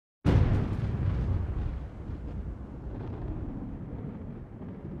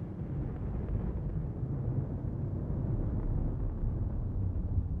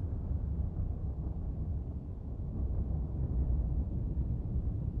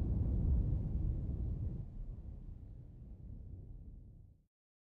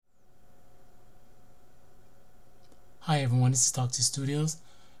Hi everyone, this is Talk to Studios.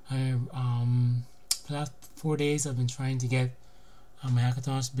 For the last 4 days I've been trying to get my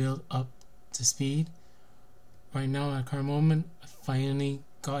Hackintosh build up to speed. Right now, at the current moment, I finally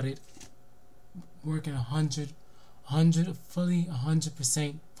got it working 100%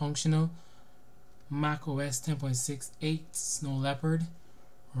 functional. Mac OS 10.68 Snow Leopard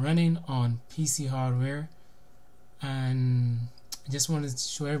running on PC hardware, and I just wanted to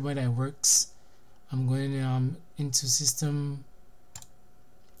show everybody that it works. I'm going into System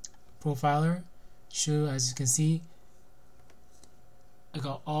Profiler. Sure, as you can see, I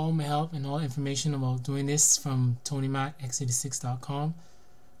got all my help and all information about doing this from TonyMacX86.com.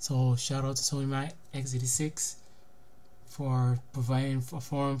 So shout out to TonyMacX86 for providing a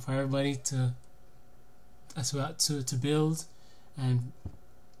forum for everybody to build and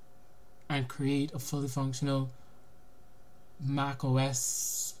create a fully functional Mac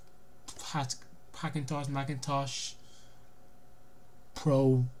OS Hackintosh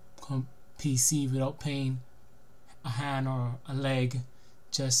Pro PC without paying a hand or a leg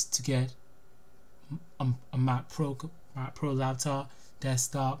just to get a Mac Pro laptop,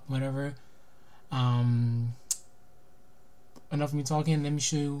 desktop, whatever. Enough of me talking. Let me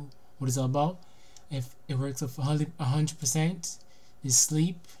show you what it's all about. If it works with 100%, you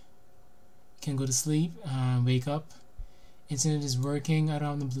sleep. You can go to sleep, wake up. Internet is working. I don't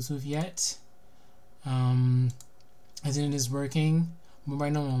have the Bluetooth yet. Internet is working. But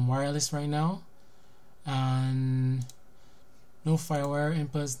right now I'm on wireless right now, and no FireWire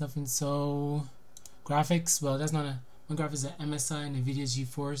inputs, nothing. So graphics, well, that's not my graphics is an MSI and NVIDIA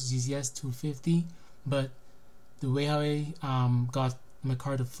Geforce GTS 250. But the way how I got my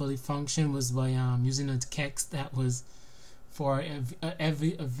card to fully function was by using a kex that was for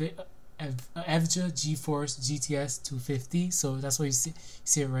EVGA Geforce GTS 250. So that's why you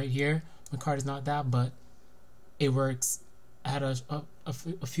see it right here. My card is not that, but it works. I had I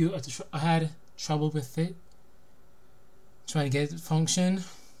had trouble with it, trying to get it to function.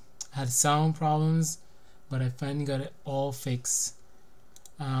 I had sound problems, but I finally got it all fixed.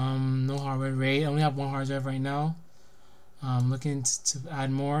 No hardware RAID. I only have one hard drive right now. I'm looking to add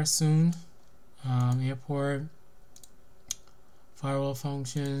more soon. Airport, firewall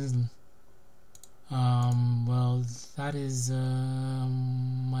functions. Well, that is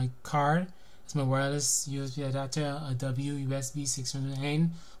my card. It's my wireless USB adapter, a USB 600N,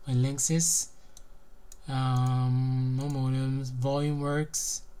 my Linksys. No modems. Volume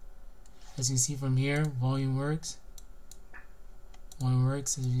works. As you can see from here, volume works. Volume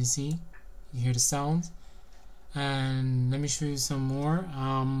works, as you can see. You hear the sound. And let me show you some more.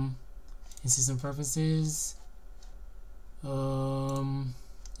 In system preferences,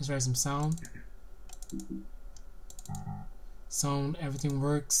 let's write some sound. Sound, everything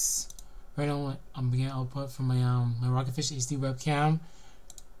works. Right now, I'm getting output from my my Rocketfish HD webcam.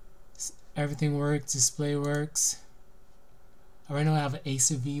 Everything works. Display works. Right now, I have an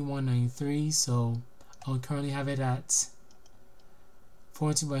Acer V193, so I would currently have it at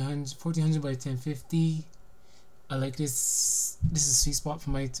 1400 by 1050. I like this. This is a sweet spot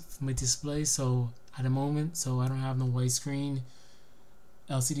for my display. So at the moment, so I don't have no widescreen,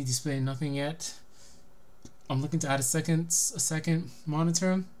 LCD display, nothing yet. I'm looking to add a second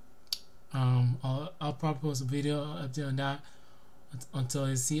monitor. I'll probably post a video update on that until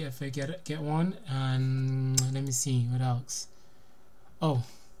I see if I get one. And let me see what else. Oh,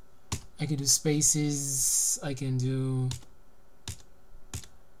 I can do spaces. I can do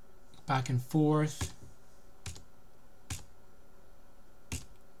back and forth.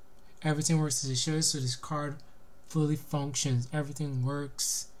 Everything works as it should. So this card fully functions. Everything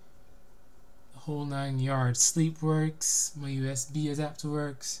works. The whole 9 yards. Sleep works. My USB adapter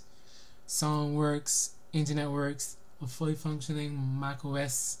works. Sound works, internet works, a fully functioning Mac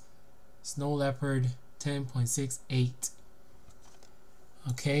OS Snow Leopard 10.68.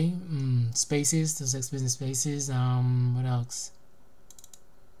 Okay, spaces, those business spaces. What else?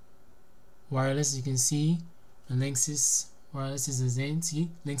 Wireless, you can see. And Linksys wireless is a Zen. See,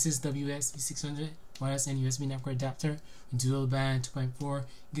 Linksys WSB600 wireless and USB network adapter, dual band 2.4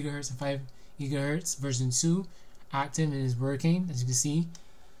 GHz and 5 GHz version 2, active and is working, as you can see.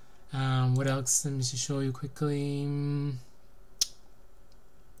 What else? Let me just show you quickly.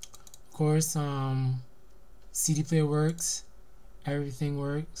 Of course, CD player works. Everything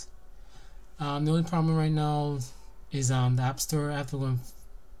works. The only problem right now is the App Store. I have to go and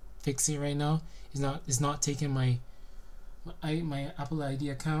fix it right now. It's not taking my Apple ID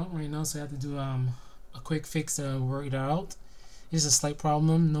account right now, so I have to do a quick fix to work it out. It's a slight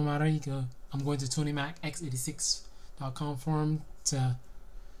problem. No matter, I'm going to TonyMacX86.com forum to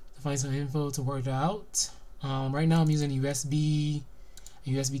find some info to work it out. Right now I'm using a USB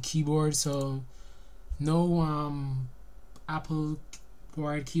keyboard, so no Apple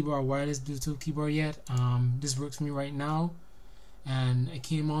wired keyboard, wireless Bluetooth keyboard yet. This works for me right now, and it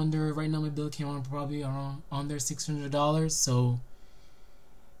came under, right now my bill came on probably around under $600, so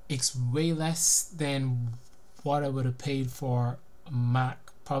it's way less than what I would have paid for a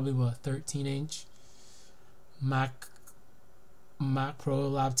Mac, probably what, 13-inch Mac Pro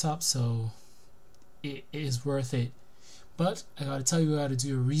laptop, so it is worth it. But I gotta tell you, I gotta do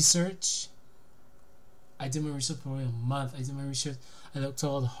your research. I did my research for a month. I did my research. I looked at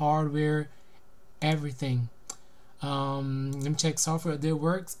all the hardware, everything. Let me check software. There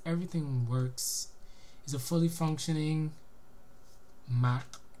works. Everything works. It's a fully functioning Mac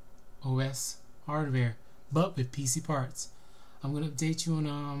OS hardware, but with PC parts. I'm gonna update you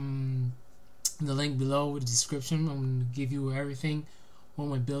on the link below with the description. I'm gonna give you everything on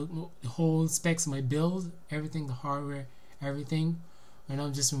my build, the whole specs of my build, everything, the hardware, everything. Right now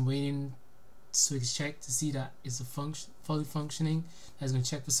I'm just waiting so we can check to see that it's fully functioning. I was gonna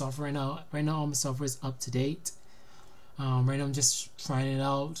check the software right now. Right now all my software is up to date. Right now I'm just trying it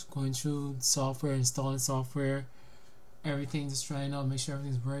out, going through software, installing software, everything, just trying out, make sure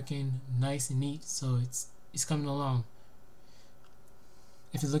everything's working nice and neat. So it's coming along.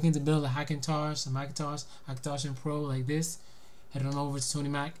 If you're looking to build a Hackintosh, Hackintosh and Pro like this, head on over to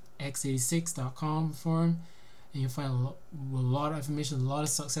TonyMacX86.com forum, and you'll find a lot of information, a lot of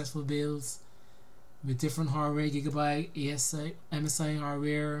successful builds with different hardware, Gigabyte, ASI, MSI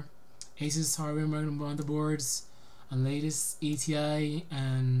hardware, Asus hardware, motherboards, and latest ATI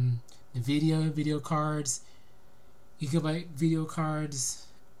and NVIDIA video cards, Gigabyte video cards,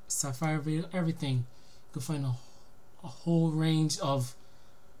 Sapphire video, everything. You can find a whole range of,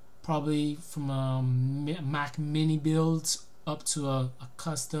 probably from Mac mini builds up to a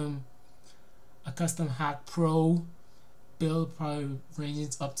custom Hack Pro build, probably ranging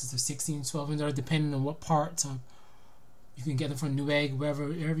up to the $1,600-$1,200, depending on what parts of. You can get them from Newegg, wherever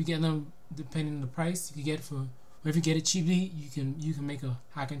you get them, depending on the price. You can get it for wherever you get it cheaply. You can make a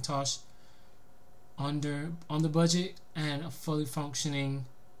Hackintosh under budget and a fully functioning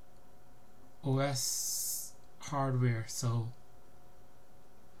OS hardware. So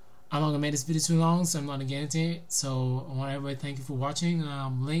I'm not gonna make this video too long, so I'm not gonna get into it. So I want everybody to thank you for watching.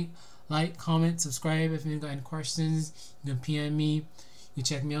 Like, comment, subscribe. If you've got any questions, you can PM me. You can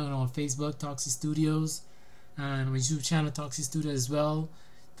check me out on Facebook, Toxie Studios, and my YouTube channel, Toxie Studios as well.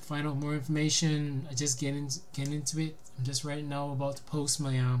 To find out more information, I just get into it. I'm just right now about to post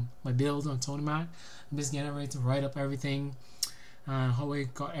my build on Tony Mac. I'm just getting ready to write up everything, how I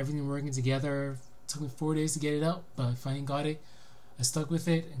got everything working together. It took me 4 days to get it out, but I finally got it. I stuck with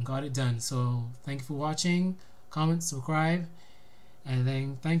it and got it done. So thank you for watching. Comment, subscribe, and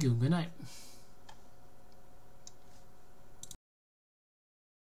then thank you. Good night.